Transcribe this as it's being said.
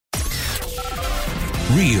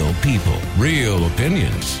Real people, real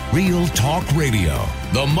opinions, real talk radio.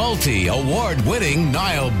 The multi-award-winning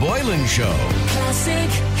Niall Boylan Show. Classic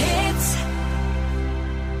hits.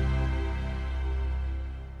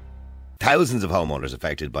 Thousands of homeowners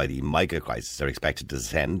affected by the Mica crisis are expected to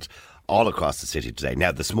descend all across the city today.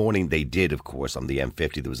 Now, this morning they did, of course, on the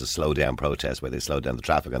M50. There was a slow-down protest where they slowed down the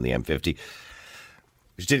traffic on the M50,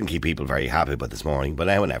 which didn't keep people very happy about this morning. But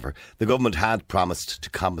now and ever, the government had promised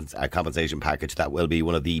a compensation package that will be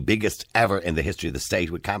one of the biggest ever in the history of the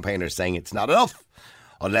state, with campaigners saying it's not enough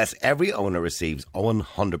unless every owner receives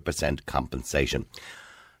 100% compensation.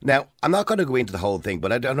 Now, I'm not going to go into the whole thing,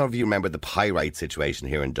 but I don't know if you remember the pyrite situation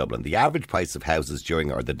here in Dublin. The average price of houses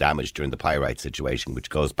or the damage during the pyrite situation, which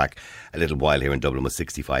goes back a little while here in Dublin, was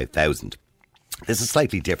 65,000. This is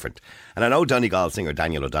slightly different. And I know Donegal singer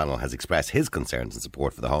Daniel O'Donnell has expressed his concerns and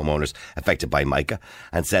support for the homeowners affected by Mica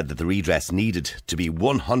and said that the redress needed to be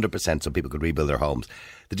 100% so people could rebuild their homes.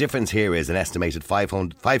 The difference here is an estimated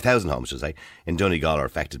 5,000 homes, in Donegal are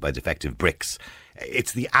affected by defective bricks.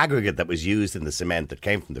 It's the aggregate that was used in the cement that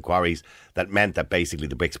came from the quarries that meant that basically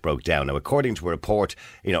the bricks broke down. Now, according to a report,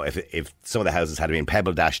 if some of the houses had been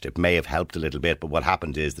pebble dashed, it may have helped a little bit. But what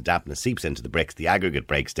happened is the dampness seeps into the bricks, the aggregate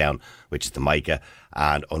breaks down, which is the mica,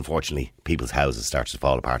 and unfortunately, people's houses start to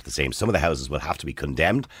fall apart the same. Some of the houses will have to be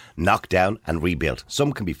condemned, knocked down, and rebuilt.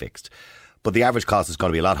 Some can be fixed. But the average cost is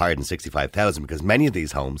going to be a lot higher than 65,000 because many of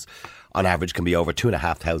these homes, on average, can be over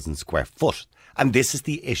 2,500 square foot. And this is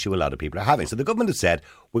the issue a lot of people are having. So the government has said,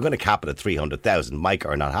 we're going to cap it at 300,000. Mica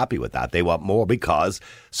are not happy with that. They want more because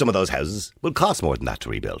some of those houses will cost more than that to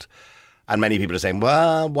rebuild. And many people are saying,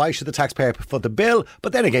 well, why should the taxpayer foot the bill?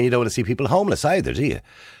 But then again, you don't want to see people homeless either, do you?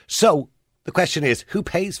 So the question is, who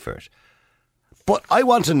pays for it? But I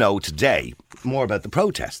want to know today more about the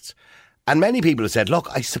protests. And many people have said, look,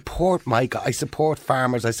 I support Mica, I support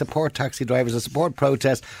farmers, I support taxi drivers, I support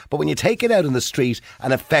protests. But when you take it out in the street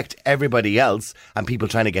and affect everybody else and people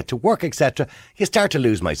trying to get to work, etc., you start to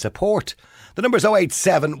lose my support. The number is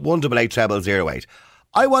 087 188 0008.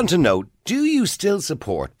 I want to know, do you still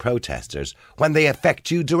support protesters when they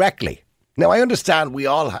affect you directly? Now, I understand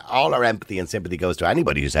all our empathy and sympathy goes to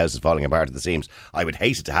anybody whose house is falling apart at the seams. I would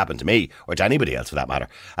hate it to happen to me, or to anybody else for that matter.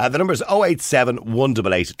 The number is 087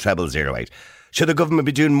 188 0008. Should the government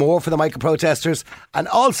be doing more for the Mica protesters? And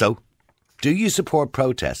also, do you support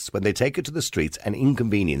protests when they take it to the streets and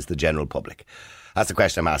inconvenience the general public? That's the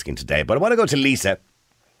question I'm asking today. But I want to go to Lisa,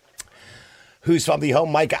 who's from the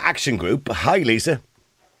Home Mica Action Group. Hi, Lisa.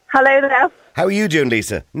 Hello there. How are you doing,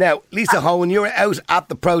 Lisa? Now, Lisa Hohen, you're out at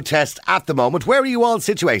the protest at the moment. Where are you all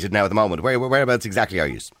situated now at the moment? Whereabouts exactly are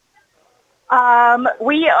you?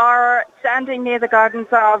 We are standing near the Gardens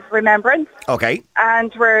of Remembrance. Okay.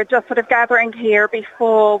 And we're just sort of gathering here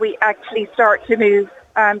before we actually start to move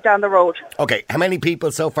down the road. Okay. How many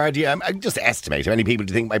people so far do you... just estimate. How many people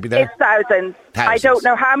do you think might be there? It's thousands. I don't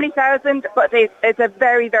know how many thousands, but it's a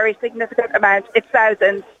very, very significant amount. It's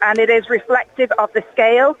thousands. And it is reflective of the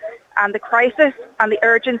scale and the crisis and the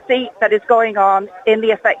urgency that is going on in the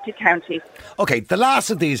affected counties. Okay, the last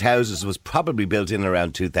of these houses was probably built in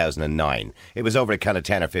around 2009. It was over a kind of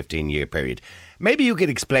 10 or 15 year period. Maybe you could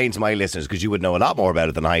explain to my listeners, because you would know a lot more about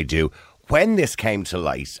it than I do, when this came to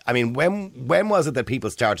light. I mean, when was it that people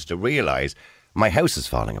started to realise my house is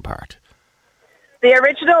falling apart? The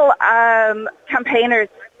original campaigners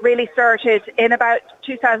really started in about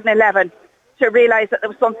 2011 to realise that there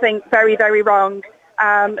was something very, very wrong.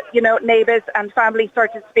 Neighbours and family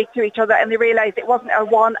started to speak to each other and they realised it wasn't a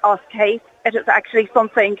one-off case. It was actually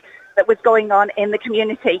something that was going on in the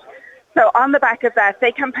community. So on the back of that,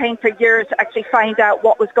 they campaigned for years to actually find out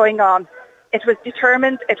what was going on. It was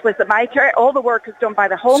determined, it was the mica, all the work is done by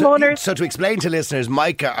the homeowners. So to explain to listeners,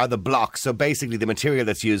 mica are the blocks, so basically the material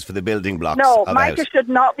that's used for the building blocks. No, mica should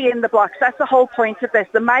not be in the blocks. That's the whole point of this.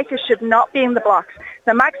 The mica should not be in the blocks.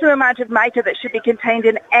 The maximum amount of mica that should be contained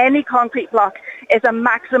in any concrete block is a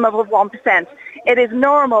maximum of 1%. It is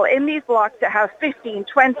normal in these blocks to have 15,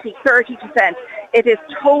 20, 30%. It is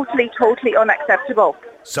totally, totally unacceptable.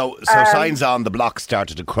 So signs on the blocks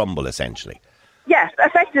started to crumble, essentially. Yes,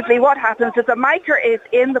 effectively what happens is the mica is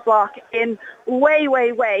in the block in way,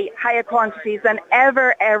 way, way higher quantities than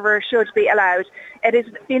ever should be allowed. It has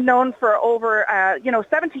been known for over,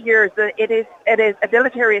 70 years that it is a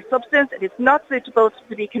deleterious substance. It is not suitable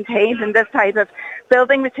to be contained in this type of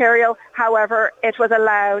building material. However, it was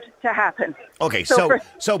allowed to happen. Okay, so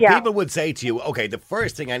people would say to you, okay, the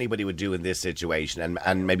first thing anybody would do in this situation,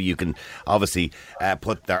 and maybe you can obviously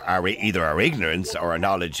put either our ignorance or our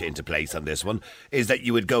knowledge into place on this one, is that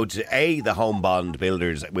you would go to the home bond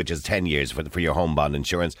builders, which is 10 years for for your home bond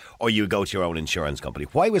insurance, or you go to your own insurance company.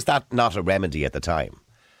 Why was that not a remedy at the time?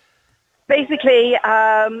 Basically,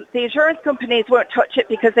 the insurance companies won't touch it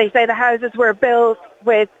because they say the houses were built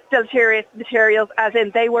with deleterious materials, as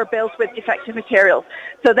in they were built with defective materials.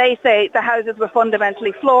 So they say the houses were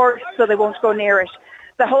fundamentally flawed, so they won't go near it.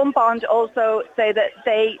 The home bond also say that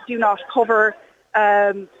they do not cover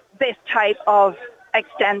this type of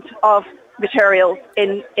extent of materials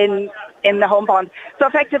in the home bond. So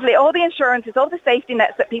effectively, all the insurances, all the safety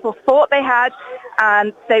nets that people thought they had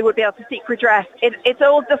and they would be able to seek redress, it's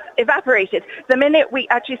all just evaporated. The minute we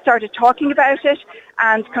actually started talking about it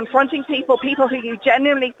and confronting people who you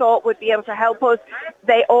genuinely thought would be able to help us,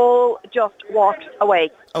 they all just walked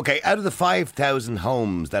away. Okay, out of the 5,000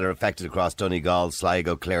 homes that are affected across Donegal,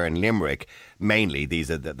 Sligo, Clare and Limerick, mainly these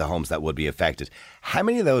are the homes that would be affected, how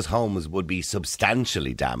many of those homes would be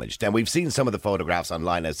substantially damaged? And we've seen some of the photographs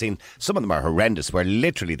online. I've seen some of them are horrendous, where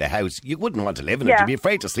literally the house, you wouldn't want to live in it. You'd be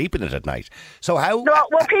afraid to sleep in it at night. So how... No,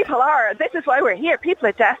 well, people are. This is why we're here. People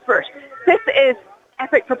are desperate. This is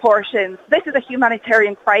epic proportions. This is a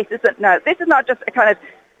humanitarian crisis. No, this is not just a kind of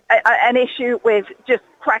an issue with just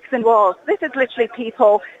cracks in walls. This is literally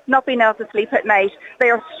people not being able to sleep at night. They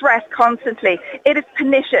are stressed constantly. It is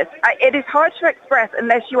pernicious. It is hard to express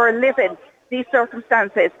unless you are living these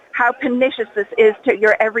circumstances, how pernicious this is to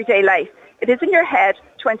your everyday life. It is in your head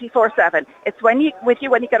 24/7. It's with you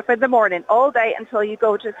when you get up in the morning, all day until you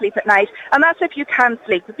go to sleep at night. And that's if you can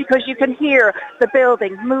sleep, because you can hear the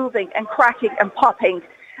building moving and cracking and popping.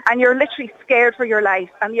 And you're literally scared for your life.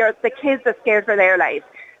 And the kids are scared for their lives.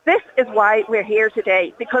 This is why we're here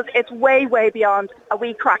today, because it's way, way beyond a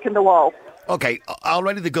wee crack in the wall. Okay,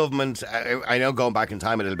 already the government, I know going back in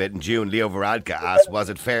time a little bit, in June, Leo Varadkar asked, was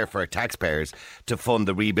it fair for taxpayers to fund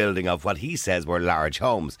the rebuilding of what he says were large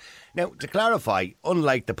homes? Now, to clarify,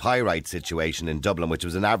 unlike the Pyrite situation in Dublin, which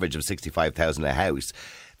was an average of 65,000 a house,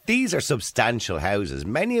 these are substantial houses.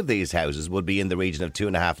 Many of these houses would be in the region of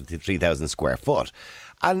 2,500 to 3,000 square foot.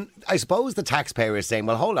 And I suppose the taxpayer is saying,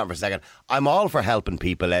 well, hold on for a second. I'm all for helping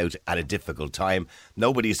people out at a difficult time.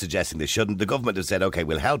 Nobody's suggesting they shouldn't. The government has said, OK,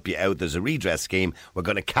 we'll help you out. There's a redress scheme. We're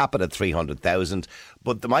going to cap it at 300,000.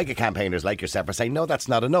 But the Mica campaigners like yourself are saying, no, that's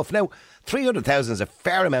not enough. Now, 300,000 is a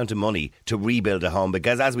fair amount of money to rebuild a home,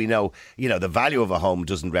 because as we know, the value of a home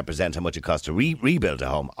doesn't represent how much it costs to rebuild a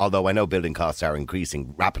home. Although I know building costs are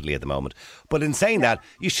increasing rapidly at the moment. But in saying that,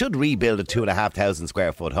 you should rebuild a 2,500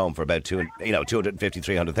 square foot home for about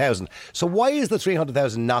 250, 300,000. So why is the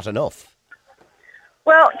 300,000 not enough?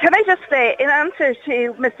 Well, can I just say, in answer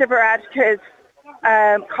to Mr. Varadkar's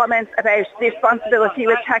comments about the responsibility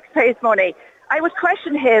with taxpayers' money, I would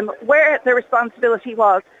question him where the responsibility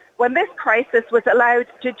was when this crisis was allowed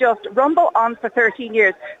to just rumble on for 13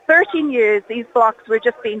 years. 13 years, these blocks were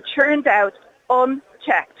just being churned out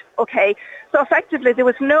unchecked. Okay, so effectively there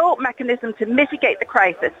was no mechanism to mitigate the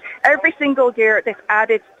crisis. Every single year this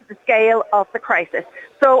added to the scale of the crisis.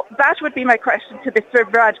 So that would be my question to Mr.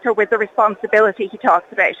 Varadkar with the responsibility he talks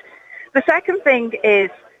about. The second thing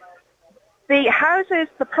is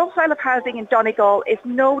the profile of housing in Donegal is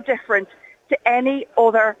no different to any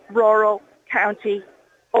other rural county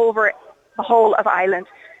over the whole of Ireland.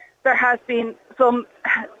 There has been some,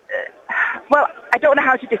 I don't know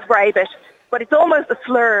how to describe it, but it's almost a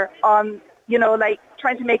slur on,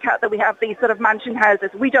 trying to make out that we have these sort of mansion houses.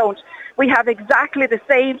 We don't. We have exactly the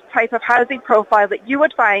same type of housing profile that you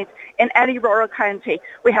would find in any rural county.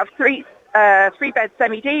 We have three-bed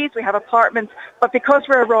semi-Ds, we have apartments, but because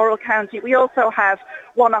we're a rural county, we also have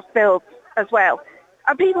one-off builds as well.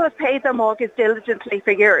 And people have paid their mortgage diligently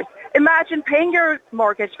for years. Imagine paying your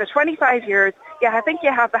mortgage for 25 years. Yeah, I think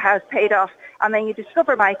you have the house paid off, and then you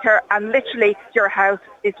discover Mica, and literally your house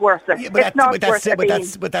is worthless. It's not worth a bean.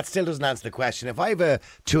 But that still doesn't answer the question. If I have a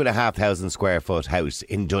 2,500 square foot house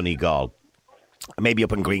in Donegal, maybe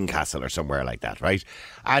up in Greencastle or somewhere like that, right?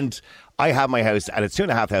 And I have my house and it's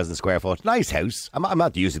 2,500 square foot, nice house. I'm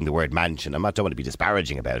not using the word mansion. Don't want to be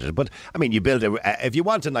disparaging about it, but I mean, you build if you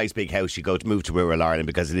want a nice big house, you move to rural Ireland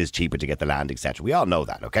because it is cheaper to get the land, etc. We all know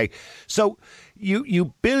that, okay? So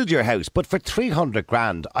you build your house, but for 300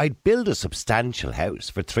 grand, I'd build a substantial house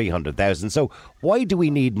for 300,000. So why do we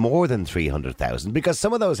need more than 300,000? Because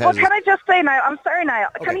some of those houses. Well, can I just say now? I'm sorry, Niall.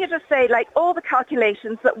 Okay. Can you just say, all the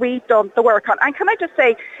calculations that we've done the work on, and can I just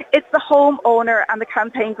say, it's the homeowner and the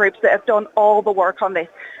campaign groups that have done all the work on this.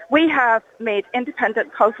 We have made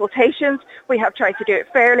independent consultations. We have tried to do it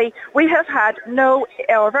fairly. We have had no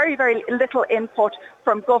or very, very little input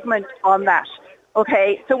from government on that.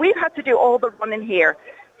 Okay, so we've had to do all the running here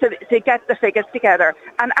to get the figures together.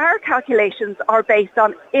 And our calculations are based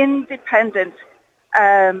on independent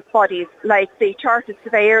bodies like the Chartered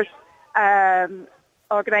Surveyors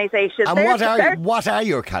organisations. And what are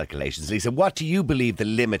your calculations, Lisa? What do you believe the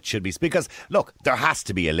limit should be? Because, look, there has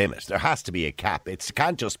to be a limit. There has to be a cap. It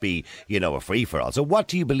can't just be, a free-for-all. So what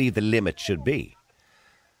do you believe the limit should be?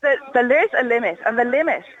 There's a limit, and the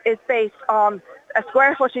limit is based on a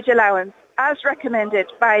square footage allowance as recommended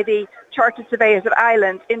by the Chartered Surveyors of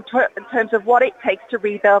Ireland in terms of what it takes to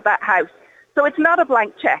rebuild that house. So it's not a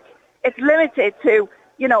blank cheque. It's limited to,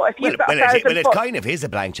 if you've got 1,000 Well, it kind of is a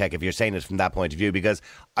blank cheque if you're saying it from that point of view, because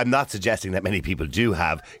I'm not suggesting that many people do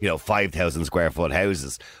have, 5,000 square foot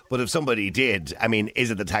houses. But if somebody did,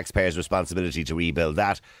 is it the taxpayer's responsibility to rebuild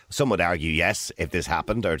that? Some would argue yes, if this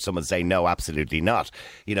happened, or some would say no, absolutely not.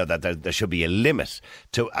 That there should be a limit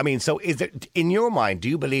to. So is there, in your mind, do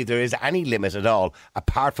you believe there is any limit at all,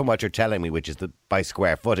 apart from what you're telling me, which is by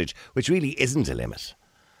square footage, which really isn't a limit?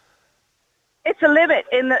 It's a limit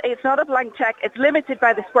in that it's not a blank cheque. It's limited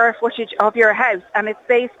by the square footage of your house, and it's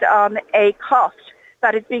based on a cost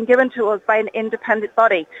that is being given to us by an independent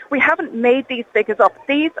body. We haven't made these figures up.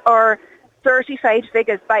 These are certified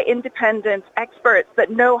figures by independent experts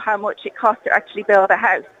that know how much it costs to actually build a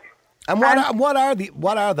house. And what are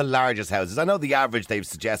the largest houses? I know the average they've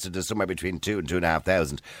suggested is somewhere between 2,000 and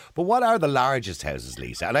 2,500. But what are the largest houses,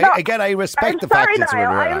 Lisa? And I respect the fact that it's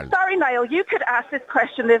rural Ireland. I'm sorry, Niall. You could ask this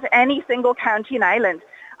question of any single county in Ireland.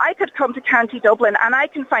 I could come to County Dublin and I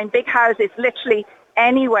can find big houses literally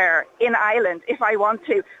anywhere in Ireland if I want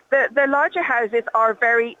to. The larger houses are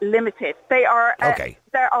very limited. They are okay.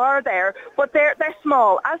 There, but they're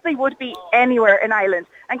small, as they would be anywhere in Ireland.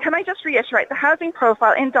 And can I just reiterate, the housing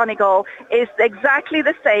profile in Donegal is exactly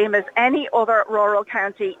the same as any other rural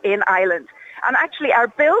county in Ireland. And actually, our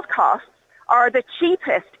build costs are the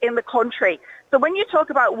cheapest in the country. So when you talk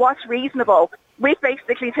about what's reasonable, we've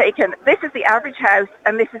basically taken, this is the average house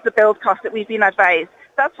and this is the build cost that we've been advised.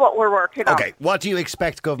 That's what we're working on. Okay, what do you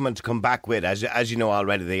expect government to come back with? As you know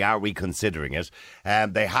already, they are reconsidering it.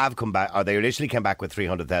 They have come back, or they initially came back with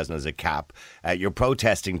 300,000 as a cap. You're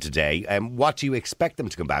protesting today. What do you expect them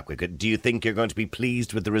to come back with? Do you think you're going to be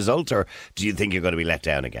pleased with the result, or do you think you're going to be let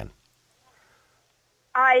down again?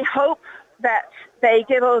 I hope that they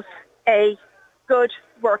give us a good,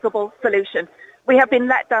 workable solution. We have been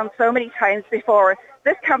let down so many times before.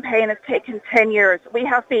 This campaign has taken 10 years. We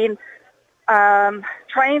have been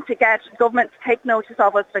trying to get government to take notice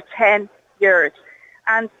of us for 10 years.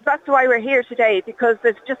 And that's why we're here today, because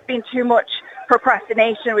there's just been too much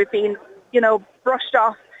procrastination. We've been, brushed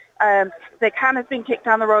off. The can has been kicked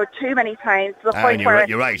down the road too many times to the point where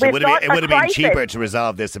you're right. It would have been cheaper to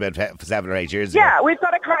resolve this about 7 or 8 years ago. Yeah, we've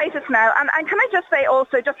got a crisis now. And can I just say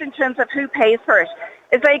also, just in terms of who pays for it,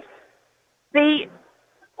 it's like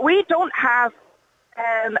we don't have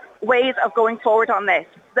ways of going forward on this.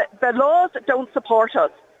 The laws don't support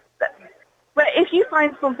us. But if you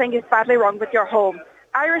find something is badly wrong with your home,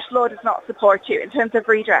 Irish law does not support you in terms of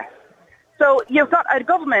redress. So you've got a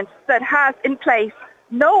government that has in place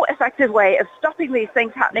no effective way of stopping these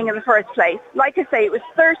things happening in the first place. Like I say, it was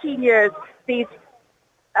 13 years these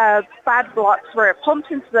bad blocks were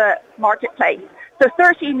pumped into the marketplace. So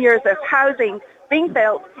 13 years of housing being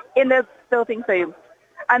built in a building boom.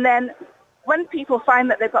 And then when people find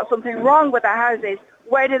that they've got something wrong with their houses,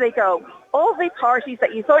 where do they go? All the parties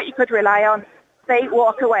that you thought you could rely on, they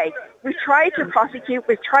walk away. We've tried to prosecute.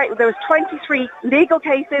 There was 23 legal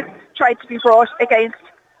cases tried to be brought against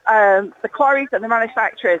the quarries and the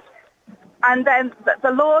manufacturers. And then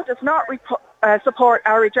the law does not support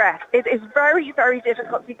our redress. It is very, very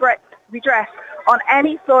difficult to redress on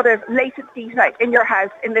any sort of latent defect in your house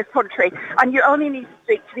in this country. And you only need to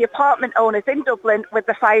speak to the apartment owners in Dublin with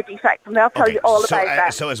the fire defect, and they'll tell you all about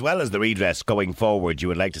that. So as well as the redress going forward, you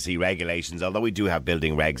would like to see regulations, although we do have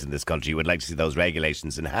building regs in this country, you would like to see those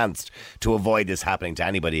regulations enhanced to avoid this happening to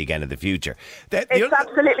anybody again in the future. It's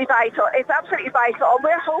absolutely vital. It's absolutely vital.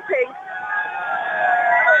 We're hoping...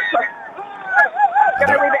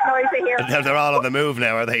 Getting a wee bit noisy here. They're all on the move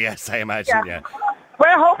now, are they? Yes, I imagine, yeah.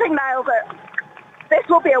 We're hoping now that this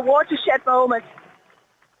will be a watershed moment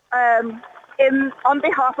on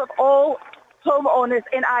behalf of all homeowners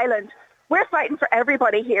in Ireland. We're fighting for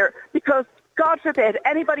everybody here because, God forbid,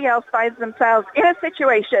 anybody else finds themselves in a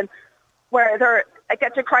situation where they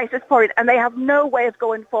get to crisis point and they have no way of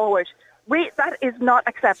going forward. That is not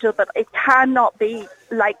acceptable, but it cannot be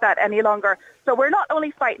like that any longer. So we're not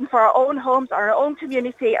only fighting for our own homes, our own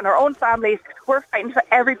community and our own families, we're fighting for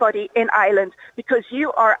everybody in Ireland because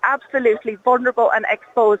you are absolutely vulnerable and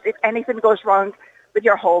exposed if anything goes wrong with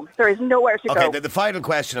your home. There is nowhere to go. Okay, the final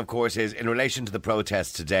question, of course, is in relation to the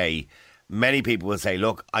protest today. Many people will say,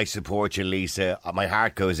 look, I support you, Lisa. My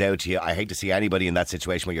heart goes out to you. I hate to see anybody in that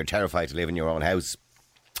situation where you're terrified to live in your own house.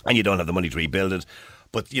 and you don't have the money to rebuild it.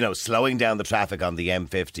 But, slowing down the traffic on the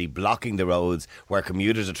M50, blocking the roads where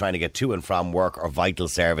commuters are trying to get to and from work or vital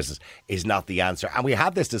services is not the answer. And we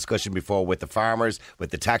had this discussion before with the farmers,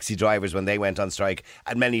 with the taxi drivers when they went on strike,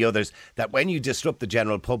 and many others, that when you disrupt the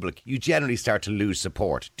general public, you generally start to lose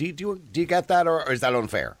support. Do you get that, or is that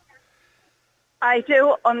unfair? I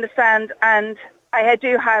do understand, and I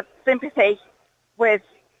do have sympathy with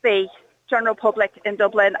the general public in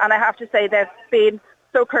Dublin, and I have to say they've been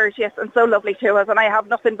so courteous and so lovely to us, and I have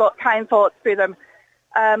nothing but kind thoughts for them.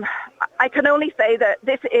 I can only say that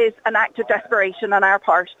this is an act of desperation on our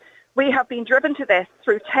part. We have been driven to this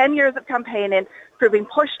through 10 years of campaigning, through being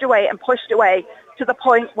pushed away to the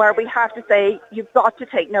point where we have to say, you've got to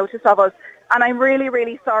take notice of us. And I'm really,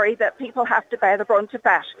 really sorry that people have to bear the brunt of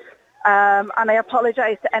that. And I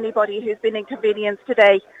apologise to anybody who's been inconvenienced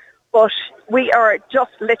today. But we are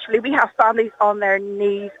just literally, we have families on their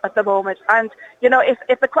knees at the moment. And,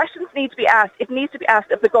 if the questions need to be asked, it needs to be asked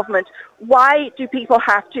of the government. Why do people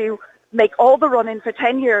have to make all the run-in for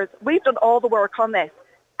 10 years? We've done all the work on this,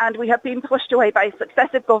 and we have been pushed away by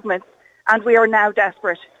successive governments, and we are now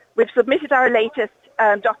desperate. We've submitted our latest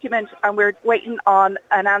document, and we're waiting on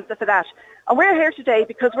an answer for that. And we're here today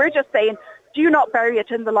because we're just saying, do not bury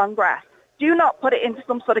it in the long grass. Do not put it into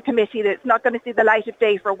some sort of committee that's not going to see the light of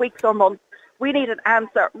day for weeks or months. We need an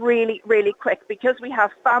answer really, really quick because we have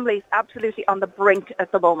families absolutely on the brink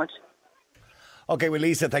at the moment. Okay, well,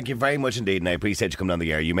 Lisa, thank you very much indeed, and I appreciate you coming on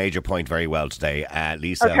the air. You made your point very well today.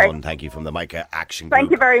 Lisa, Hunn, thank you from the Mica Action Group.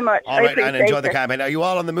 Thank you very much. All right, and enjoy the campaign. Are you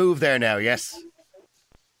all on the move there now, yes?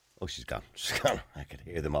 Oh, she's gone. I could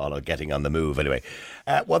hear them all getting on the move anyway.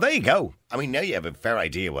 Well, there you go. I mean, now you have a fair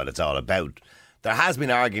idea what it's all about. There has been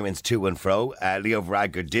arguments to and fro. Leo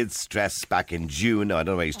Varadkar did stress back in June, I don't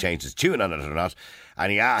know whether he's changed his tune on it or not,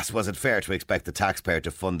 and he asked, was it fair to expect the taxpayer to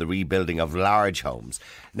fund the rebuilding of large homes?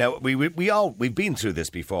 Now, we've been through this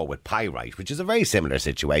before with Pyrite, which is a very similar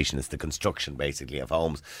situation. It's the construction, basically, of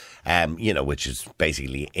homes, which is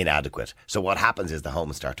basically inadequate. So what happens is the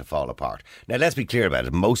homes start to fall apart. Now, let's be clear about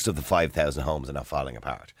it. Most of the 5,000 homes are not falling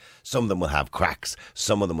apart. Some of them will have cracks.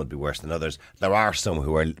 Some of them would be worse than others. There are some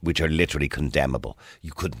which are literally condemnable.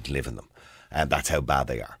 You couldn't live in them. And that's how bad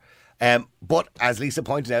they are. But as Lisa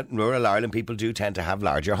pointed out, in rural Ireland, people do tend to have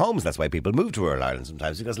larger homes. That's why people move to rural Ireland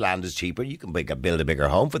sometimes, because land is cheaper. You can build a bigger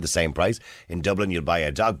home for the same price. In Dublin, you'll buy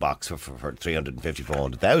a dog box for 350,000,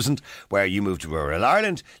 400,000. Where you move to rural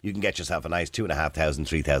Ireland, you can get yourself a nice 2,500,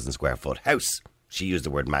 3,000 square foot house. She used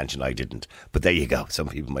the word mansion, I didn't. But there you go. Some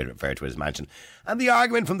people might refer to it as mansion. And the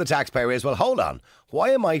argument from the taxpayer is, well, hold on. Why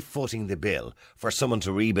am I footing the bill for someone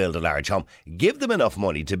to rebuild a large home? Give them enough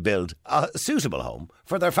money to build a suitable home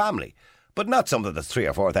for their family. But not something that's 3,000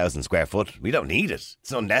 or 4,000 square foot. We don't need it.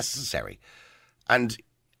 It's unnecessary. And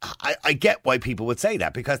I get why people would say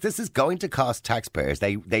that, because this is going to cost taxpayers,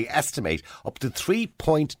 they estimate, up to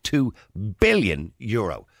 €3.2 billion.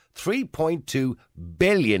 3.2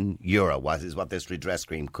 billion euro is what this redress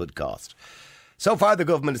scheme could cost. So far, the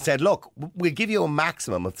government has said, look, we'll give you a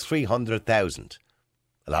maximum of 300,000.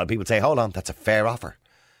 A lot of people say, hold on, that's a fair offer.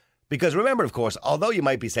 Because remember, of course, although you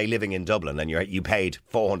might be, say, living in Dublin and you paid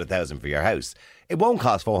 400,000 for your house, it won't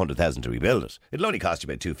cost 400,000 to rebuild it. It'll only cost you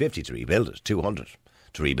about 250 to rebuild it, 200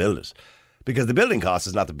 to rebuild it. Because the building cost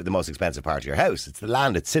is not the most expensive part of your house. It's the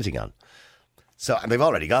land it's sitting on. So, and they've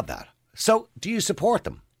already got that. So, do you support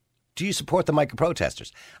them? Do you support the Mica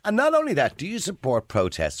protesters? And not only that, do you support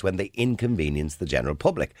protests when they inconvenience the general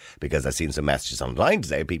public? Because I've seen some messages online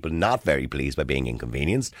today, people not very pleased by being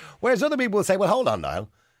inconvenienced. Whereas other people will say, well, hold on, Niall.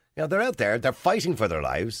 They're out there, they're fighting for their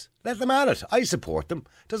lives. Let them at it. I support them.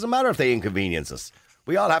 Doesn't matter if they inconvenience us.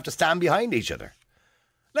 We all have to stand behind each other.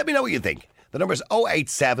 Let me know what you think. The number is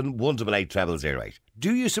 087 188 0008.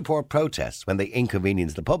 Do you support protests when they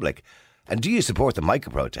inconvenience the public? And do you support the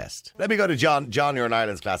Mica protest? Let me go to John. John, you're in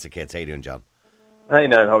Ireland's Classic Hits. How you doing, John? Hi,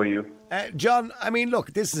 Niall. How are you? John, I mean,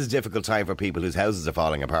 look, this is a difficult time for people whose houses are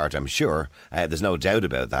falling apart, I'm sure. There's no doubt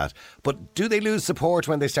about that. But do they lose support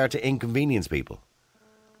when they start to inconvenience people?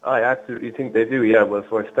 I absolutely think they do, yeah. Well,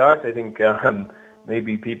 for a start, I think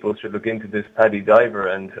maybe people should look into this Paddy Diver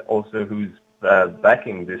and also who's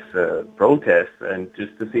backing this protest, and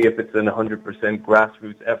just to see if it's an 100%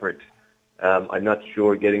 grassroots effort. I'm not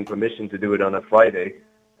sure getting permission to do it on a Friday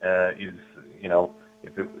is,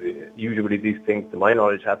 usually these things, to my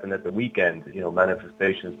knowledge, happen at the weekend,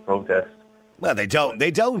 manifestations, protests. Well, they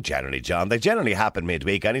don't generally, John. They generally happen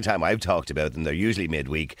midweek. Anytime I've talked about them, they're usually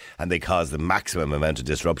midweek, and they cause the maximum amount of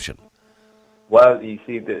disruption. Well, you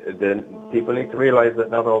see, the people need to realise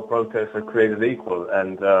that not all protests are created equal,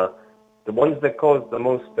 and the ones that cause the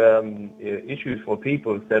most issues for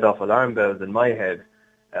people set off alarm bells in my head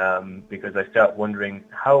because I start wondering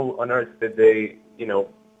how on earth did they,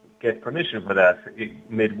 get permission for that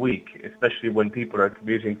midweek, especially when people are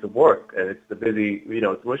commuting to work and it's the busy,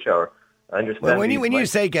 it's rush hour. I understand. Well, when you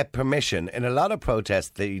say get permission, in a lot of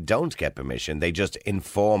protests they don't get permission. They just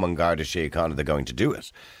inform on Garda Síochána they're going to do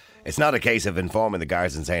it. It's not a case of informing the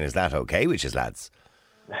guards and saying, is that okay, which is lads?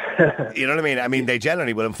 You know what I mean? I mean, they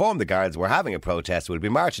generally will inform the guards, we're having a protest, we'll be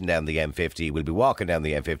marching down the M50, we'll be walking down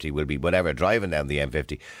the M50, we'll be whatever, driving down the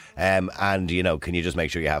M50, and, can you just make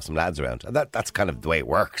sure you have some lads around? And that's kind of the way it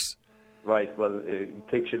works. Right, well,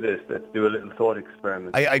 picture this, let's do a little thought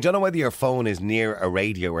experiment. I don't know whether your phone is near a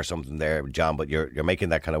radio or something there, John, but you're making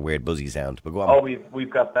that kind of weird buzzy sound. But go on. Oh, we've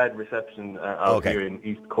got bad reception out here in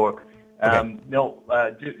East Cork. Okay.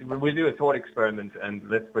 We'll do a thought experiment and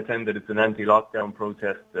let's pretend that it's an anti-lockdown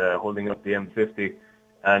protest holding up the M50,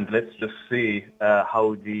 and let's just see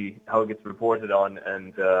how it gets reported on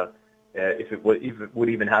and if it would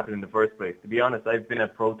even happen in the first place. To be honest, I've been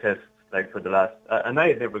at protests for the last, and I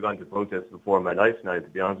had never gone to protests before in my life now, to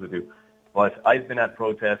be honest with you, but I've been at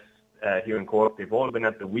protests here in Cork. They've all been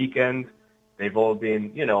at the weekend. They've all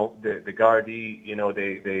been, the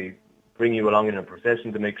Gardaí, they bring you along in a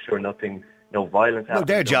procession to make sure no violence happens.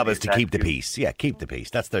 No, their job is to keep the peace. Yeah, keep the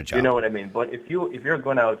peace. That's their job. You know what I mean? But if you're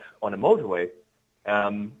going out on a motorway,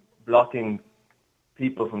 blocking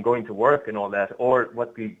people from going to work and all that, or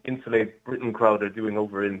what the Insulate Britain crowd are doing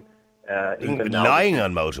over in England now. Lying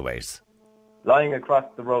on motorways. Lying across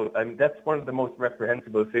the road. I mean, that's one of the most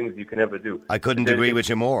reprehensible things you can ever do. I couldn't agree with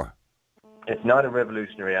you more. It's not a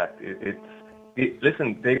revolutionary act.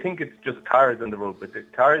 Listen, they think it's just cars on the road, but the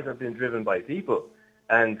cars are being driven by people,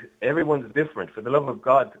 and everyone's different. For the love of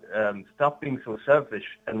God, stop being so selfish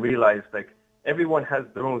and realize, everyone has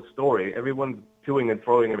their own story. Everyone's toing and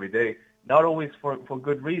froing every day, not always for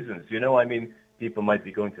good reasons. I mean, people might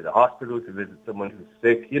be going to the hospital to visit someone who's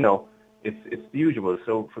sick. It's the usual.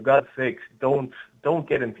 So for God's sake, don't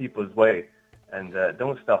get in people's way. And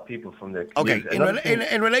don't stop people from their commute.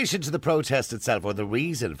 Okay, in relation to the protest itself, or the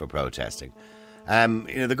reason for protesting,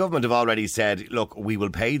 the government have already said, look, we will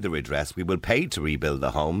pay the redress, we will pay to rebuild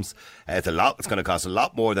the homes. It's going to cost a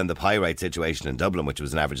lot more than the pyrite situation in Dublin, which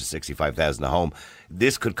was an average of 65,000 a home.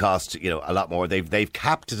 This could cost, a lot more. They've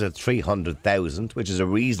capped it at 300,000, which is a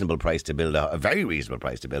reasonable price to build a very reasonable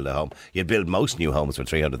price to build a home. You'd build most new homes for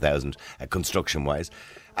 300,000 construction-wise.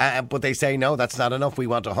 But they say, no, that's not enough. We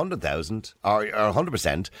want 100,000 or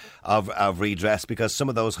 100% of redress, because some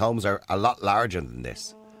of those homes are a lot larger than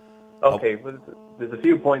this. Okay, well, there's a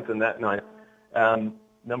few points on that now.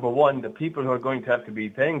 Number one, the people who are going to have to be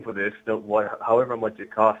paying for this, however much it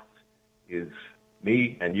costs, is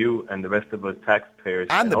me and you and the rest of us taxpayers.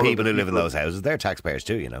 And the people who live in those houses, they're taxpayers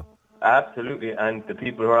too, Absolutely, and the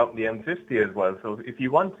people who are out in the M50 as well. So if you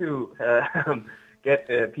want to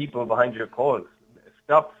get people behind your cause,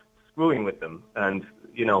 stop screwing with them. And,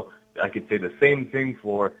 I could say the same thing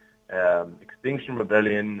for Extinction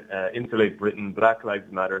Rebellion, Insulate Britain, Black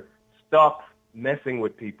Lives Matter. Stop messing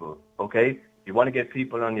with people, okay? If you want to get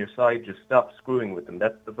people on your side, just stop screwing with them.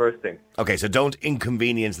 That's the first thing. Okay, so don't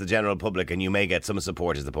inconvenience the general public, and you may get some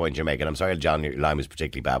support, is the point you're making. I'm sorry, John, your line was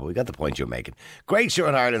particularly bad, but we got the point you're making. Grace, you're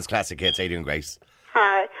on Ireland's Classic Hits. How are you doing, Grace?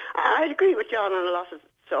 Hi. I'd agree with John on a lot of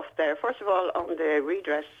stuff there. First of all, on the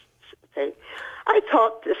redress thing, I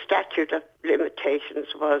thought the statute of limitations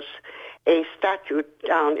was a statute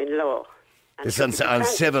down in law. This on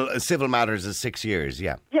civil matters is 6 years,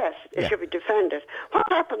 yeah. Yes, it should be defended. What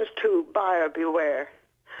happens to buyer beware?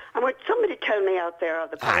 And would somebody tell me out there?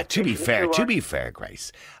 To be fair,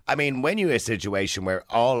 Grace. I mean, when you're in a situation where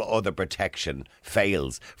all other protection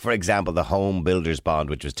fails, for example, the home builder's bond,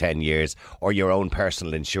 which was 10 years, or your own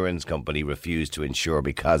personal insurance company refused to insure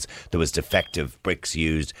because there was defective bricks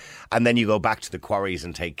used, and then you go back to the quarries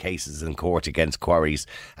and take cases in court against quarries,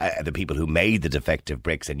 the people who made the defective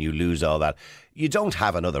bricks, and you lose all that, you don't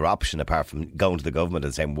have another option apart from going to the government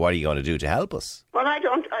and saying, what are you going to do to help us? Well, I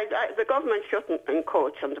don't. The government shouldn't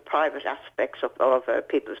encroach on the private aspects of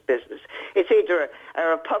people's business. It's either a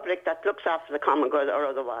republic that looks after the common good or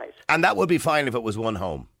otherwise. And that would be fine if it was one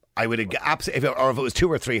home. I would absolutely, or if it was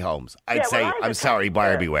 2 or 3 homes, I'd say, I'm sorry,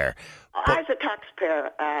 buyer beware. As a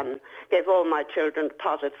taxpayer, gave all my children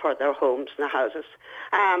deposit for their homes and their houses.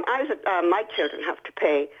 My children have to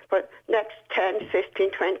pay for next 10,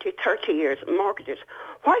 15, 20, 30 years mortgages.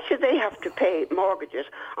 Why should they have to pay mortgages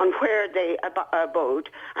on where they abode?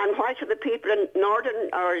 And why should the people in Northern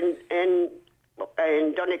or in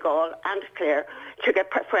Donegal and Clare to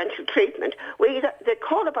get preferential treatment? They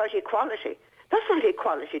call about equality. That's not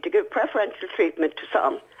equality, to give preferential treatment to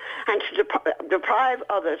some and to deprive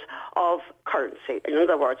others of currency, in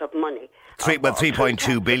other words, of money.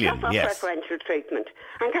 3.2 billion, that's not yes. preferential treatment.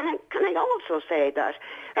 And can I also say that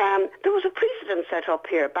there was a precedent set up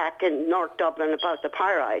here back in North Dublin about the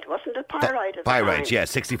pyrite, wasn't it? Pyrite at the time. Pyrite, yes,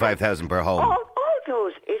 65,000 per home. All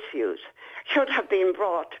those issues should have been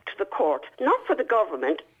brought to the court, not for the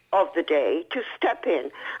government of the day to step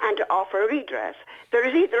in and to offer redress. There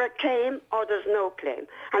is either a claim or there's no claim.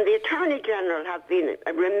 And the Attorney General have been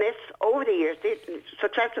remiss over the years, the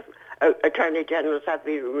successive Attorney Generals have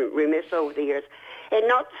been remiss over the years in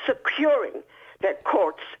not securing the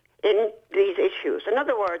courts in these issues. In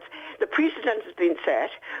other words, the precedent has been set.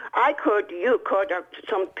 I could, you could, or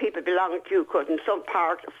some people belonging to you could, in some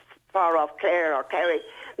part far off Clare or Kerry,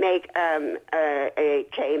 make a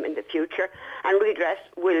claim in the future, and redress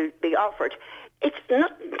will be offered. It's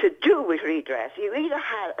nothing to do with redress. You either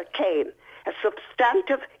have a claim, a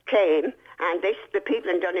substantive claim, and the people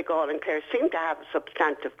in Donegal and Clare seem to have a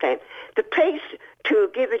substantive claim. The place to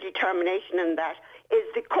give a determination in that is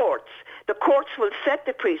the courts. The courts will set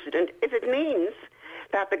the precedent. If it means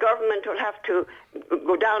that the government will have to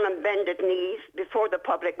go down on bended knees before the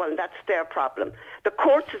public, well, that's their problem. The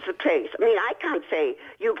courts is the place. I mean, I can't say,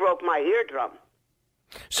 you broke my eardrum.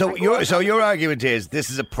 So your argument is this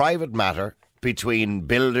is a private matter between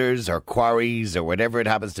builders or quarries or whatever it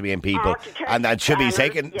happens to be in people, and that should be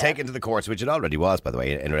taken to the courts, which it already was, by the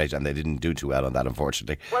way, in relation, and they didn't do too well on that,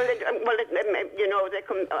 unfortunately. Well, you know,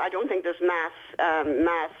 I don't think there's mass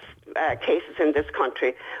cases in this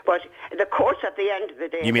country, but the courts at the end of the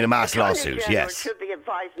day... You mean a mass lawsuit, yes. should be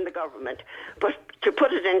advising the government, but to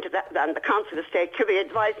put it into that, and the Council of State should be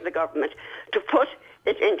advising the government to put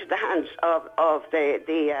it into the hands of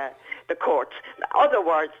the courts. In other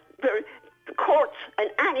words, the courts in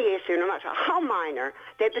any issue, no matter how minor,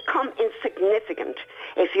 they become insignificant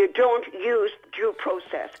if you don't use due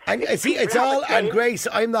process. And see, it's all, and Grace,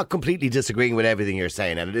 I'm not completely disagreeing with everything you're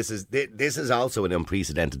saying, and this is also an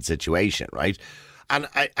unprecedented situation, right? And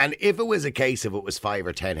if it was a case of it was 5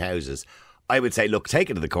 or 10 houses, I would say, look, take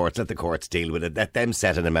it to the courts, let the courts deal with it, let them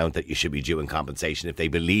set an amount that you should be due in compensation if they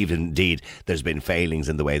believe indeed there's been failings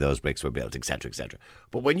in the way those bricks were built, etc., etc.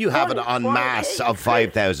 But when you have an en masse of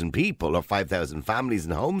 5,000 people or 5,000 families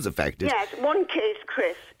and homes affected... Yes, one case,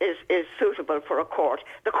 Chris, is suitable for a court.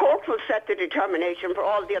 The court will set the determination for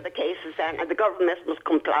all the other cases then, and the government must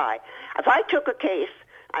comply. If I took a case,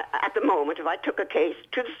 at the moment, if I took a case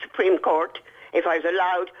to the Supreme Court... If I was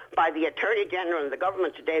allowed by the Attorney General and the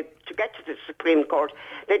government today to get to the Supreme Court,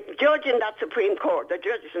 the judges in that Supreme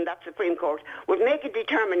Court would make a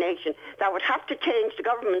determination that would have to change the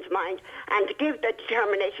government's mind and to give that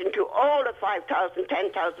determination to all the 5,000,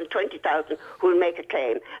 10,000, 20,000 who will make a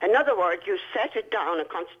claim. In other words, you set it down a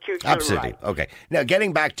constitutional Absolutely. right. Okay. Now,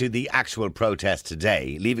 getting back to the actual protest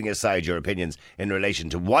today, leaving aside your opinions in relation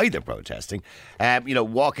to why they're protesting,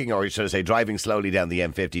 walking or should I say driving slowly down the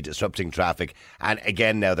M50, disrupting traffic. And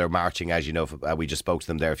again, now they're marching, as you know, we just spoke to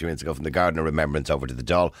them there a few minutes ago, from the Garden of Remembrance over to the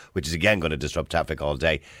Dáil, which is again going to disrupt traffic all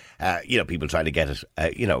day. People trying to get it,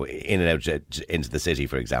 in and out into the city,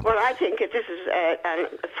 for example. Well, I think this is,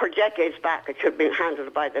 for decades back, it should have been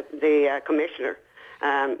handled by the Commissioner.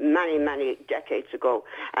 Many, many decades ago.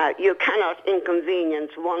 You cannot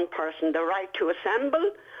inconvenience one person the right to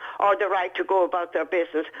assemble or the right to go about their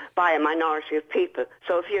business by a minority of people.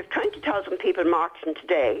 So if you have 20,000 people marching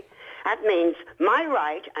today, that means my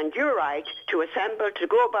right and your right to assemble, to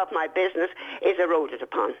go about my business, is eroded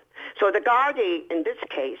upon. So the Gardaí, in this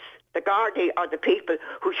case, the Gardaí are the people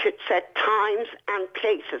who should set times and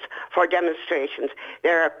places for demonstrations.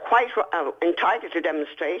 They're quite entitled to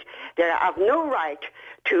demonstrate. They have no right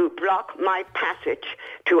to block my passage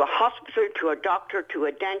to a hospital, to a doctor, to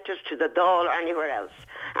a dentist, to the Dáil, or anywhere else.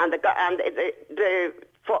 And the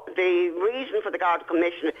reason for the Garda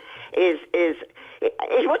Commission is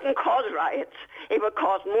it wouldn't cause riots. It would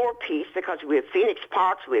cause more peace because we have Phoenix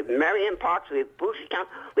Parks, we have Merrion Parks, we have Booterstown,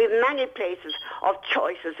 we have many places of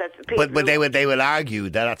choices that the people... But they will argue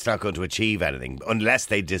that that's not going to achieve anything. Unless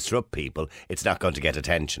they disrupt people, it's not going to get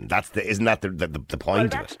attention. Isn't that the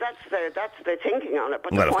point of it? That's the thinking on it.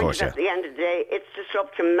 But well, the point is, yeah. At the end of the day, it's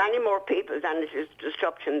disrupting many more people than it is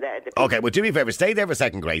disruption there. Okay, well, do me a favour. Stay there for a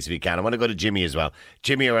second, Grace, if you can. I want to go to Jimmy as well.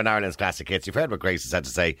 Jimmy are in Ireland's Classic Hits. You've heard what Grace has had to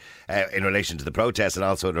say in relation to the protests and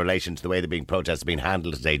also in relation to the way the protests are being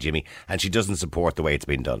handled today, Jimmy, and she doesn't support the way it's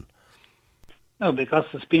been done. No, because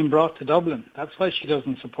it's been brought to Dublin. That's why she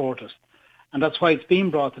doesn't support it. And that's why it's been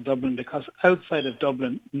brought to Dublin, because outside of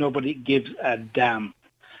Dublin, nobody gives a damn.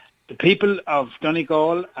 The people of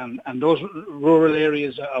Donegal and those rural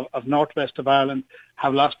areas of northwest of Ireland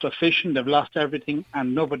have lost their fishing, they've lost everything,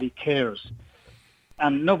 and nobody cares.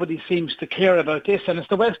 And nobody seems to care about this, and it's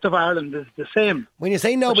the west of Ireland is the same. When you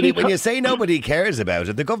say nobody cares about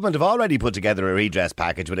it, the government have already put together a redress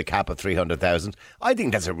package with a cap of 300,000. I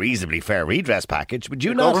think that's a reasonably fair redress package. Would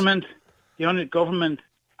you not? The only government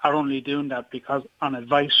are only doing that because on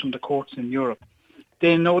advice from the courts in Europe.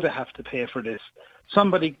 They know they have to pay for this.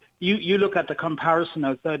 You look at the comparison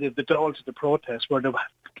outside of the Dáil to the protest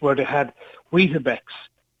where they had Weetabix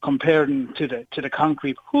comparing to the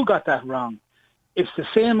concrete. Who got that wrong? It's the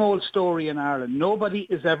same old story in Ireland. Nobody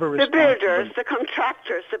is ever responsible. The builders, the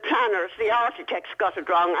contractors, the planners, the architects got it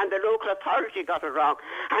wrong, and the local authority got it wrong.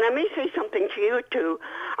 And I may say something to you too.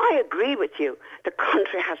 I agree with you. The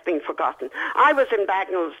country has been forgotten. I was in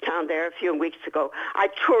Bagnallstown there a few weeks ago. I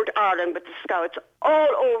toured Ireland with the Scouts all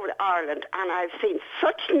over Ireland, and I've seen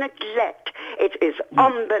such neglect. It is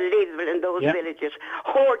unbelievable in those villages.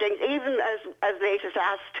 Hoardings, even as late as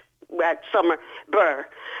last summer, Burr.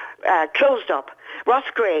 Closed up.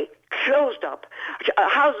 Roscrea closed up.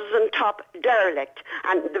 Houses on top derelict,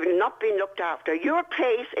 and they've not been looked after. Your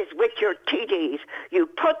place is with your TDs. You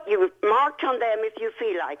marked on them if you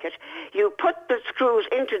feel like it. You put the screws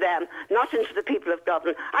into them, not into the people of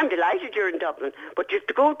Dublin. I'm delighted you're in Dublin, but you have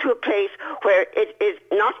to go to a place where it is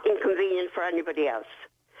not inconvenient for anybody else.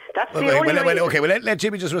 That's the only reason. Okay, let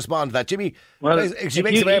Jimmy just respond to that. Jimmy, she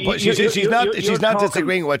makes a very point. She's not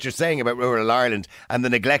disagreeing with what you're saying about rural Ireland and the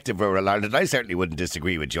neglect of rural Ireland, and I certainly wouldn't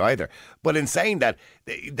disagree with you either. But in saying that,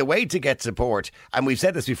 the way to get support, and we've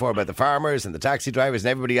said this before about the farmers and the taxi drivers and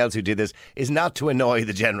everybody else who did this, is not to annoy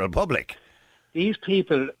the general public. These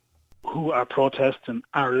people who are protesting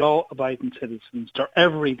are law-abiding citizens. They're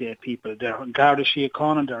everyday people. They're Garda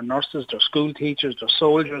Síochána, they're nurses, they're school teachers, they're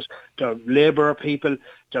soldiers, they're labourer people,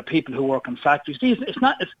 they're people who work in factories.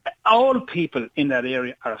 It's all people in that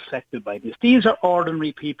area are affected by this. These are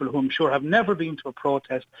ordinary people who I'm sure have never been to a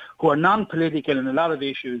protest, who are non-political in a lot of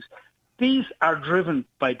issues. These are driven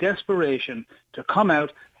by desperation to come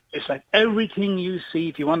out. It's like everything you see,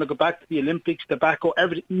 if you want to go back to the Olympics, tobacco,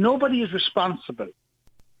 everything, nobody is responsible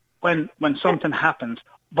when something happens.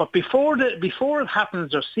 But before it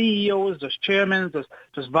happens, there's CEOs, there's chairmen,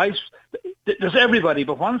 there's vice, there's everybody.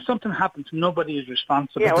 But once something happens, nobody is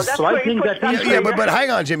responsible. Yeah, well, so I think that. But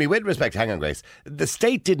hang on, Jimmy. With respect, hang on, Grace. The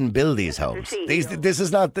state didn't build these homes. This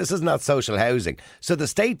is not social housing. So the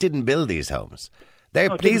state didn't build these homes.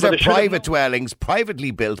 These are private dwellings,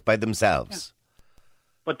 privately built by themselves. Yeah.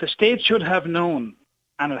 But the state should have known,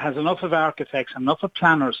 and it has enough of architects, enough of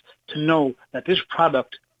planners to know that this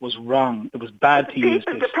product was wrong. It was bad to use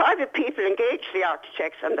this. The private people engaged the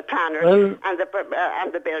architects and the planners and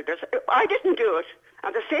the builders. I didn't do it.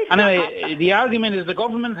 And the state. Anyway, the argument is the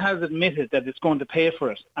government has admitted that it's going to pay for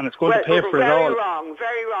it, and it's going to pay for it all.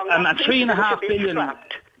 Very wrong. And at $3.5 billion.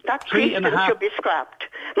 That system should be scrapped.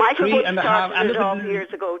 Michael Wood started it off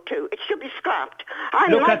years ago too. It should be scrapped.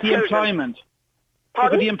 Look at the employment.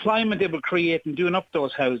 Look at the employment they will create in doing up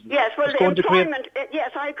those houses. Yes, well, the employment,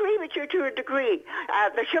 yes, I agree with you to a degree.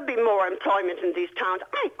 There should be more employment in these towns.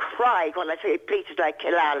 I cry when I say places like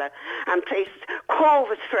Killala and places. Cove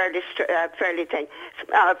is fairly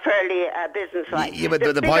business-like. Yeah, but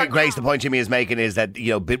the point, Grace, the point Jimmy is making is that,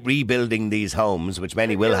 rebuilding these homes, which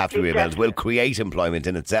many will have to rebuild, will create employment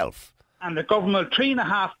in itself. And the government,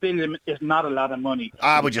 $3.5 billion is not a lot of money.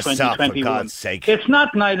 Would you stop, for God's sake? It's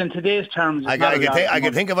not, Niall, in today's terms. I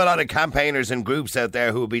can think of a lot of campaigners and groups out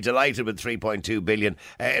there who would be delighted with $3.2 billion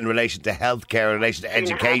in relation to healthcare, in relation to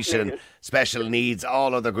education, special needs,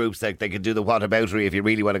 all other groups that they could do the whataboutery if you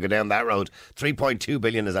really want to go down that road. $3.2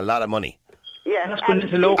 billion is a lot of money. Yes,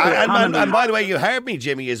 and by the way, you heard me,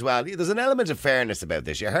 Jimmy, as well. There's an element of fairness about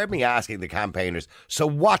this. You heard me asking the campaigners, so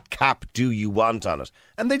what cap do you want on it?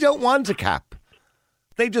 And they don't want a cap.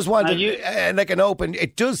 They just want like an open,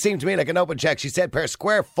 it does seem to me like an open check. She said per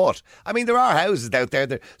square foot. I mean, there are houses out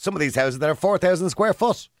there, some of these houses that are 4,000 square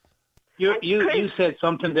foot. You said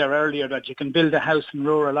something there earlier that you can build a house in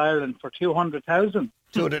rural Ireland for 200,000.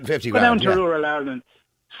 250 grand. Go down to rural Ireland.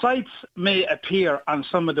 Sites may appear on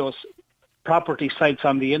some of those property sites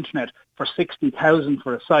on the internet for 60,000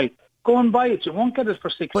 for a site. Go and buy it. You won't get it for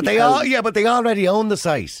 60,000. But they already own the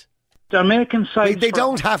site. They're making sites. They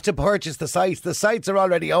don't have to purchase the sites. The sites are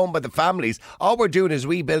already owned by the families. All we're doing is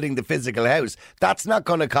rebuilding the physical house. That's not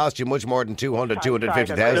going to cost you much more than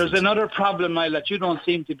 250,000. There's another problem, Niall, that you don't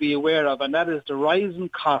seem to be aware of, and that is the rising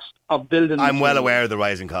cost of building. I'm well aware of the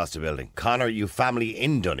rising cost of building. Conor, you family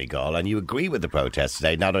in Donegal, and you agree with the protest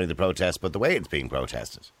today. Not only the protest, but the way it's being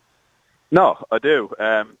protested. No, I do.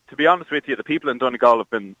 To be honest with you, the people in Donegal have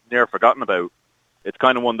been near forgotten about. It's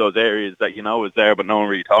kind of one of those areas that you know is there, but no one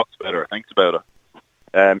really talks about it or thinks about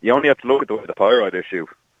it. You only have to look at the way the pyrite issue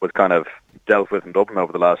was kind of dealt with in Dublin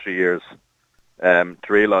over the last few years to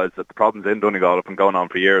realise that the problems in Donegal have been going on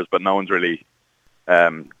for years, but no one's really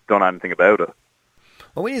done anything about it.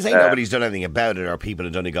 Well, when you say nobody's done anything about it or people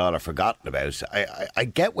in Donegal are forgotten about, I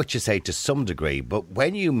get what you say to some degree, but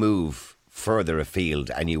when you move further afield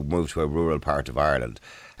and you move to a rural part of Ireland,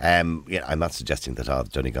 I'm not suggesting that all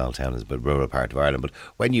Donegal town is a rural part of Ireland, but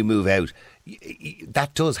when you move out,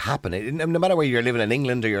 that does happen. No matter whether you're living in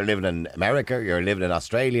England or you're living in America or you're living in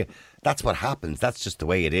Australia, that's what happens. That's just the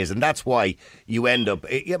way it is. And that's why you end up,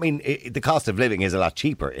 the cost of living is a lot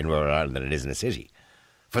cheaper in rural Ireland than it is in a city.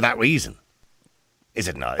 For that reason. Is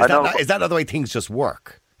it not? Is that not the way things just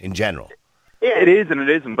work in general? Yeah, it is and it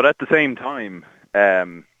isn't. But at the same time,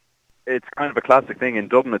 it's kind of a classic thing in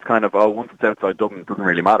Dublin. It's kind of, once it's outside Dublin, it doesn't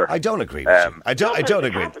really matter. I don't agree with you. I don't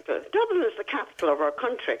agree. Dublin is the capital of our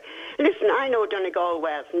country. Listen, I know Donegal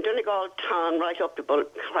well, from Donegal town right up to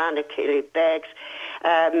Balcranakill, Beggs,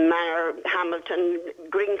 Manor, Hamilton,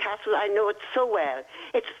 Greencastle. I know it so well.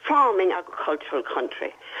 It's a farming agricultural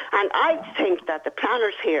country. And I think that the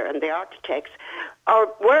planners here and the architects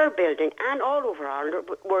were building, and all over Ireland,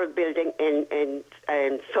 were building in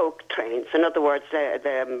soak trains. In other words,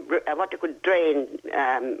 what you could drain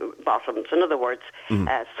bottoms. In other words,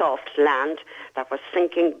 soft land that was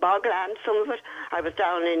sinking, bogland, some of it. I was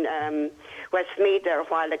down in Westmeath there a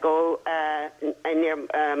while ago near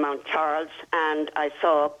Mount Charles, and I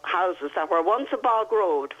saw houses that were once a bog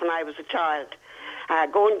road when I was a child,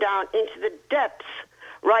 going down into the depths,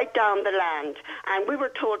 right down the land. And we were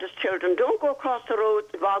told as children, don't go across the road,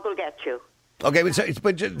 the bog will get you. Okay,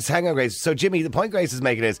 but just hang on, Grace. So, Jimmy, the point Grace is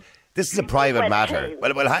making is, this is a private matter.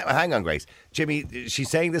 Well, hang on, Grace. Jimmy,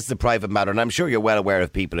 she's saying this is a private matter, and I'm sure you're well aware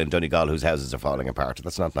of people in Donegal whose houses are falling apart.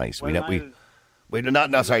 That's not nice. Sorry,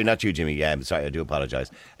 not you, Jimmy. Yeah, I'm sorry, I do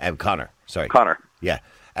apologise. Connor, sorry. Connor. Yeah.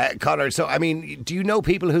 Connor, so, I mean, do you know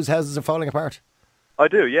people whose houses are falling apart? I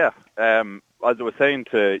do, yeah. As I was saying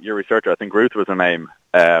to your researcher, I think Ruth was her name,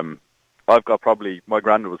 I've got my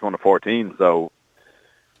granddad was one of 14, so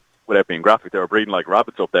without being graphic, they were breeding like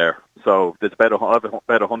rabbits up there. So there's about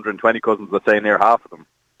 120 cousins, let's say near half of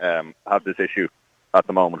them have this issue at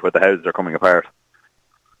the moment where the houses are coming apart.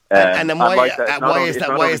 And then why is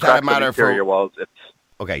that a matter for... walls,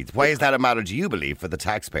 Okay, why is that a matter, do you believe, for the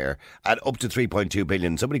taxpayer at up to 3.2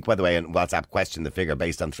 billion? Somebody, by the way, on WhatsApp questioned the figure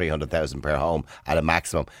based on 300,000 per home at a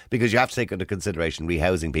maximum, because you have to take into consideration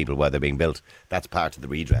rehousing people while they're being built. That's part of the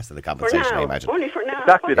redress and the compensation, I imagine. Only for now.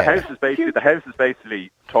 Exactly, the house is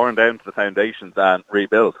basically torn down to the foundations and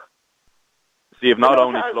rebuilt. So you've not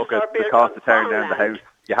only to look at the cost of tearing down the house,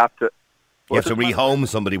 you have to rehome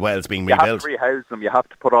somebody while it's being rebuilt. You have to rehouse them, you have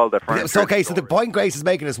to put all their furniture. So the point Grace is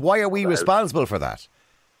making is, why are we responsible for that?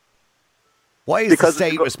 Why is the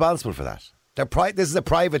state responsible for that? This is a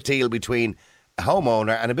private deal between a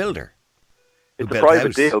homeowner and a builder. It's a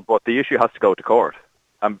private deal, but the issue has to go to court.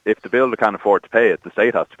 And if the builder can't afford to pay it, the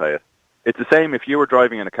state has to pay it. It's the same if you were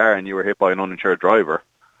driving in a car and you were hit by an uninsured driver.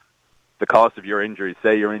 The cost of your injuries,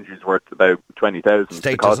 say your injury's worth about 20,000,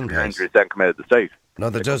 the cost of your injuries then come out of the state. No,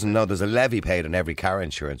 there doesn't. No, there's a levy paid on every car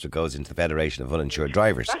insurance that goes into the Federation of Uninsured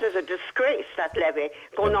Drivers. That is a disgrace, that levy,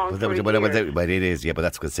 going on for years. But it is, yeah, but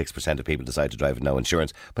that's because 6% of people decide to drive with no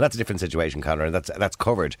insurance. But that's a different situation, Conor, and that's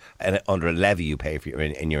covered under a levy you pay for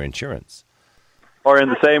in your insurance. Or in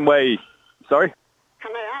the same way, sorry?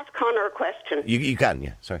 Can I ask Conor a question? You can,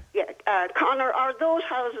 yeah, sorry. Yeah, Conor, are those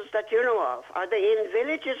houses that you know of, are they in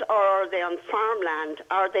villages or are they on farmland?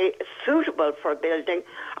 Are they suitable for building?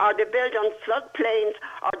 Are they built on floodplains?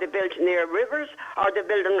 Are they built near rivers? Are they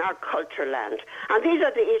built on agricultural land? And these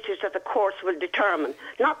are the issues that the courts will determine,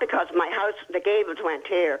 not because my house, the gables went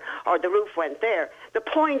here or the roof went there. The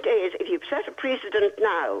point is, if you've set a precedent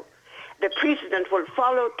now, the precedent will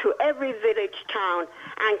follow to every village, town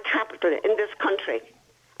and capital in this country.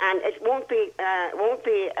 And it won't be...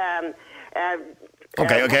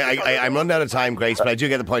 Okay. I'm running out of time, Grace, but I do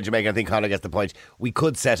get the point you're making. I think Conor gets the point. We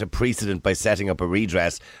could set a precedent by setting up a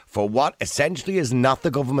redress for what essentially is not the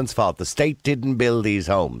government's fault. The state didn't build these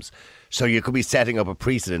homes. So you could be setting up a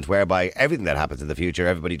precedent whereby everything that happens in the future,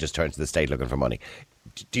 everybody just turns to the state looking for money.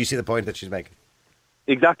 Do you see the point that she's making?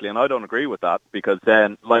 Exactly, and I don't agree with that, because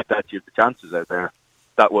then, like that, you have the chances out there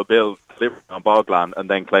that will build on bogland and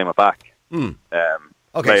then claim it back.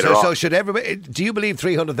 Okay, so should everybody... Do you believe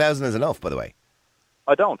 300,000 is enough, by the way?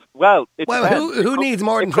 I don't. Well, who needs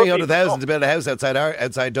more than 300,000 to build a house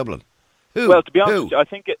outside Dublin? Who? Well, to be honest, I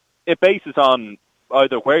think it bases on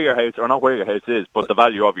either where your house, or not where your house is, but the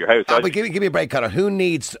value of your house. But give me a break, Conor. Who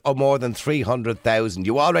needs more than 300,000?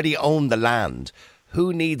 You already own the land.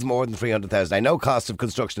 Who needs more than 300,000? I know cost of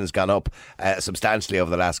construction has gone up substantially over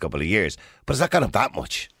the last couple of years, but has that gone up that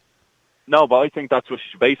much? No, but I think that's what you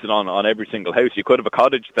should base it on every single house. You could have a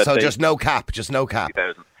cottage that... So just no cap.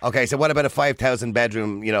 3,000. Okay, so what about a 5,000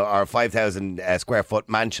 bedroom, or a 5,000 square foot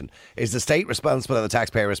mansion? Is the state responsible and the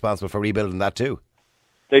taxpayer responsible for rebuilding that too?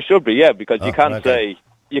 They should be, yeah, because you can't say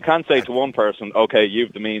to one person, okay,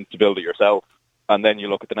 you've the means to build it yourself, and then you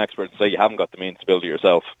look at the next person and say you haven't got the means to build it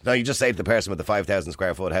yourself. No, you just say to the person with the 5,000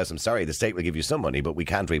 square foot house, I'm sorry, the state will give you some money, but we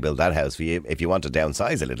can't rebuild that house for you if you want to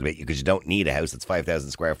downsize a little bit, because you don't need a house that's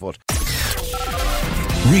 5,000 square foot.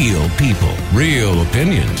 Real people, real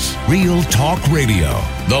opinions, real talk radio.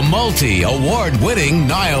 The multi-award winning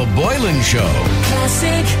Niall Boylan Show.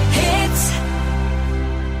 Classic hits.